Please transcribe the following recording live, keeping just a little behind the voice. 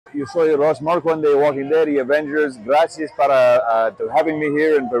Yo soy Ross Marquand de Walking Dead y Avengers. Gracias para having me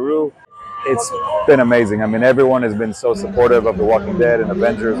here in Peru. It's been amazing. I mean, everyone has been so supportive of The Walking Dead and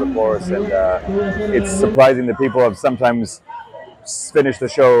Avengers, of course, and it's surprising that people have sometimes finished the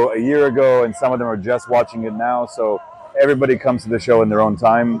show a year ago and some of them are just watching it now. So everybody comes to the show in their own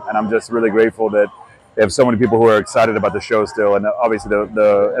time, and I'm just really grateful that they have so many people who are excited about the show still, and obviously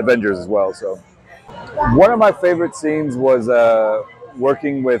the Avengers as well. So one of my favorite scenes was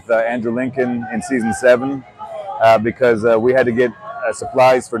working with Andrew Lincoln in season 7 because we had to get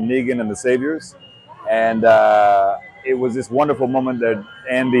supplies for Negan and the Saviors, and it was this wonderful moment that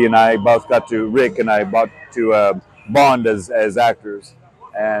Andy and I both got to, Rick and I got to bond as actors,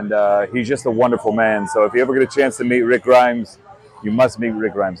 and he's just a wonderful man. So if you ever get a chance to meet Rick Grimes, you must meet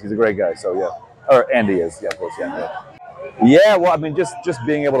Rick Grimes. He's a great guy. So yeah, or Andy is, yeah, of course, yeah. Yeah, well, I mean, just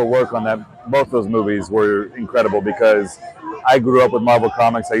being able to work on that, both those movies were incredible because I grew up with Marvel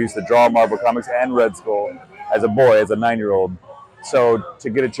Comics. I used to draw Marvel Comics and Red Skull as a boy, as a 9-year-old. So to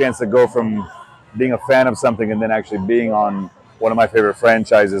get a chance to go from being a fan of something and then actually being on one of my favorite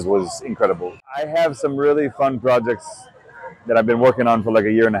franchises was incredible. I have some really fun projects that I've been working on for like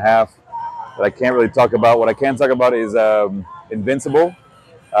a year and a half that I can't really talk about. What I can talk about is Invincible.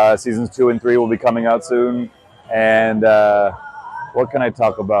 Seasons 2 and 3 will be coming out soon. And what can I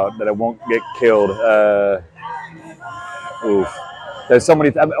talk about that I won't get killed? There's so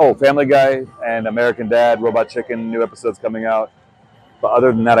many. Oh, Family Guy and American Dad, Robot Chicken, new episodes coming out. But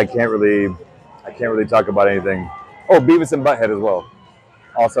other than that, I can't really talk about anything. Oh, Beavis and Butthead as well.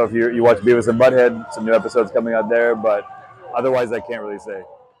 Also, if you watch Beavis and Butthead, some new episodes coming out there. But otherwise, I can't really say.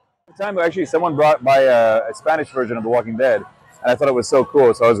 At the time, actually, someone brought by a Spanish version of The Walking Dead, and I thought it was so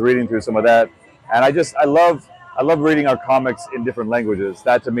cool. So I was reading through some of that, and I love reading our comics in different languages.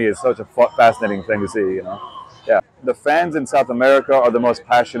 That to me is such a fascinating thing to see, you know. Yeah, the fans in South America are the most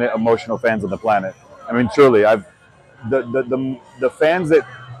passionate, emotional fans on the planet. I mean, truly, the fans that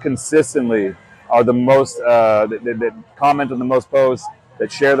consistently are the most that comment on the most posts,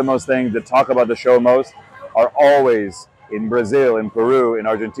 that share the most things, that talk about the show most, are always in Brazil, in Peru, in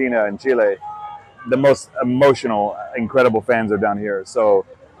Argentina, in Chile. The most emotional, incredible fans are down here. So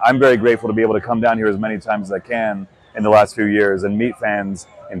I'm very grateful to be able to come down here as many times as I can in the last few years and meet fans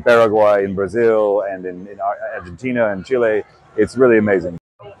in Paraguay, in Brazil, and in Argentina and Chile. It's really amazing.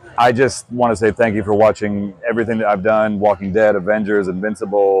 I just want to say thank you for watching everything that I've done, Walking Dead, Avengers,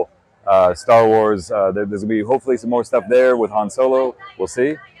 Invincible, Star Wars. There's going to be hopefully some more stuff there with Han Solo. We'll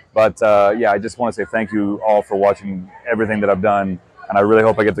see. But yeah, I just want to say thank you all for watching everything that I've done, and I really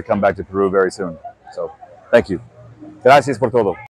hope I get to come back to Peru very soon. So thank you. Gracias por todo.